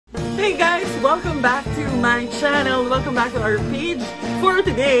Hey guys, welcome back to my channel. Welcome back to our page. For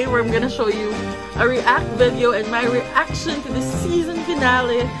today, where I'm gonna show you a react video and my reaction to the season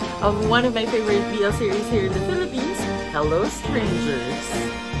finale of one of my favorite BL series here in the Philippines, Hello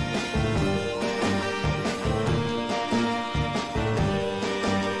Strangers.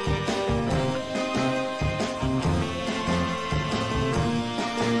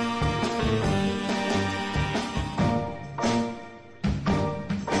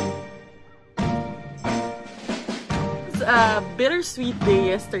 A bittersweet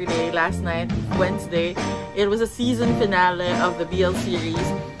day yesterday, last night, Wednesday. It was a season finale of the BL series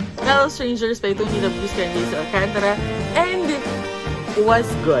Hello Strangers by Tony and Alcantara, and it was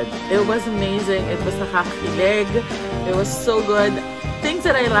good. It was amazing. It was nakakakilig. It was so good. Things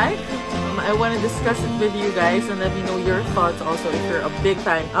that I like, I want to discuss it with you guys and let me know your thoughts also if you're a big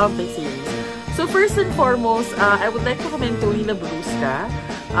fan of the series. So first and foremost, I would like to commend Tony Labrusca.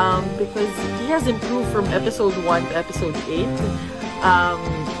 Because he has improved from episode 1 to episode 8.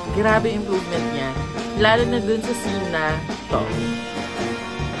 Grabe improvement niya. Lalo na dun sa scene na to.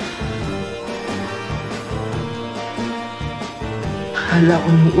 Akala ko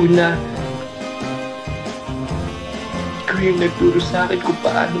nung una, ikaw yung nagturo sa akin kung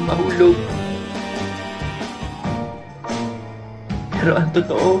paano mahulog. Pero ang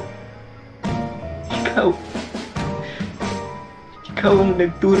totoo, ikaw ang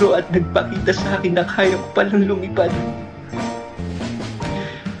nagturo at nagpakita sa akin na kaya ko palang lumipad.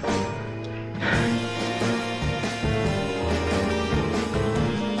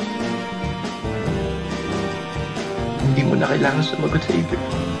 Hindi mo na kailangan sumagot, Xavier.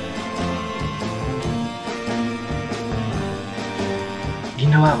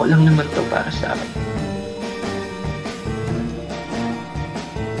 Ginawa ko lang naman to para sa akin.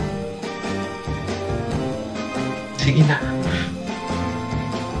 Sige na.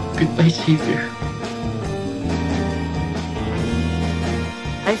 Goodbye, Xavier.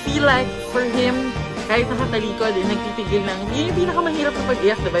 I feel like for him, kahit nakatalikod, nagtitigil ng, yun yung pinakamahirap na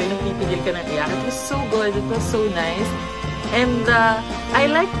pag-iyak, diba? Yung nagtitigil ka ng iyak. It was so good. It was so nice. And I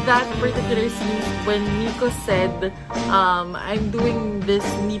like that particular scene when Mico said, I'm doing this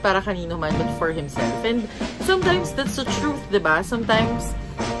hindi para kanino man, but for himself. And sometimes that's the truth, diba? Sometimes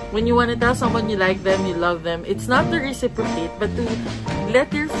when you want to tell someone you like them, you love them, it's not to reciprocate, but to let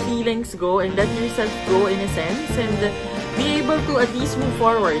your feelings go and let yourself go in a sense and be able to at least move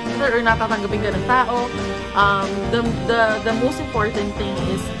forward. Or natatanggapin ka ng tao, the most important thing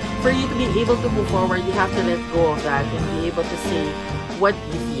is for you to be able to move forward, you have to let go of that and be able to say what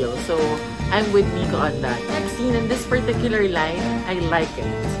you feel. So, I'm with Mico on that. Next scene, in this particular line, I like it.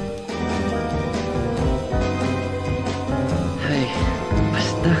 Ay,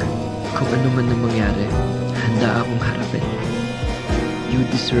 basta kung ano man ang mangyari, handa akong harapin. You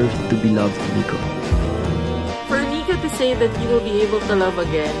deserve to be loved, Mico. For Mico to say that you will be able to love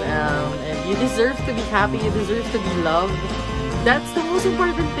again, and you deserve to be happy, you deserve to be loved, that's the most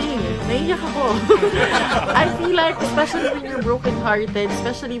important thing. Naiyak ako. I feel like, especially when you're broken-hearted,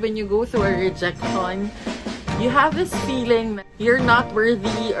 especially when you go through a rejection, you have this feeling that you're not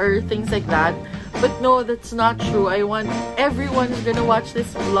worthy or things like that. But no, that's not true. I want everyone who's gonna watch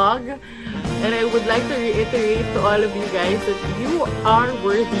this vlog, and I would like to reiterate to all of you guys that you are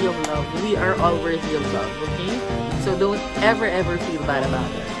worthy of love. We are all worthy of love, okay? So don't ever feel bad about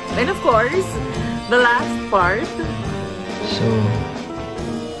it. And of course, the last part. So,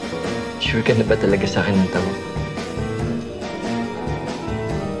 sure ka na ba talaga sa akin ng tama?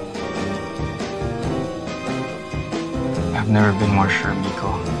 I've never been more sure,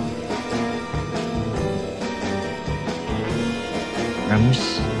 Mico.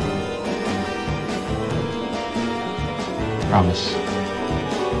 Promise? Promise.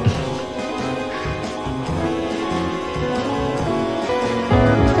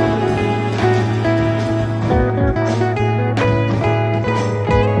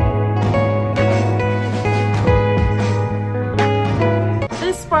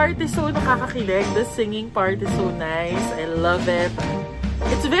 This part is so nakakakilig. The singing part is so nice. I love it.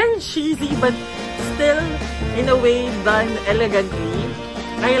 It's very cheesy but still in a way done elegantly.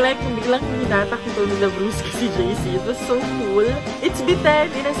 I like yung biglang hinatak nito ni Labrusca si JC. It was so cool. It's bitin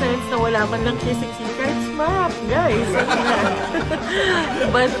in a sense na wala man lang kissing scene. Kahit smap, guys.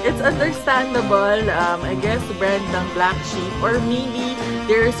 But it's understandable. I guess brand ng Black Sheep, or maybe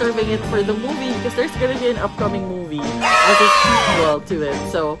they're serving it for the movie because there's gonna be an upcoming movie as a sequel to it.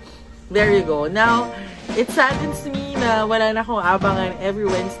 So, there you go. Now, it saddens me na wala na akong abangan every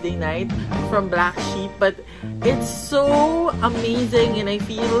Wednesday night from Black Sheep, but it's so amazing and I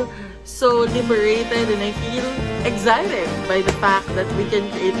feel so liberated, and I feel excited by the fact that we can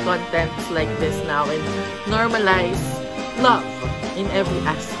create contents like this now and normalize love in every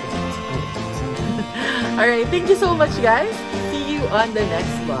aspect of it. Alright, thank you so much guys. See you on the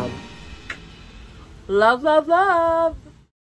next vlog. Love, love, love!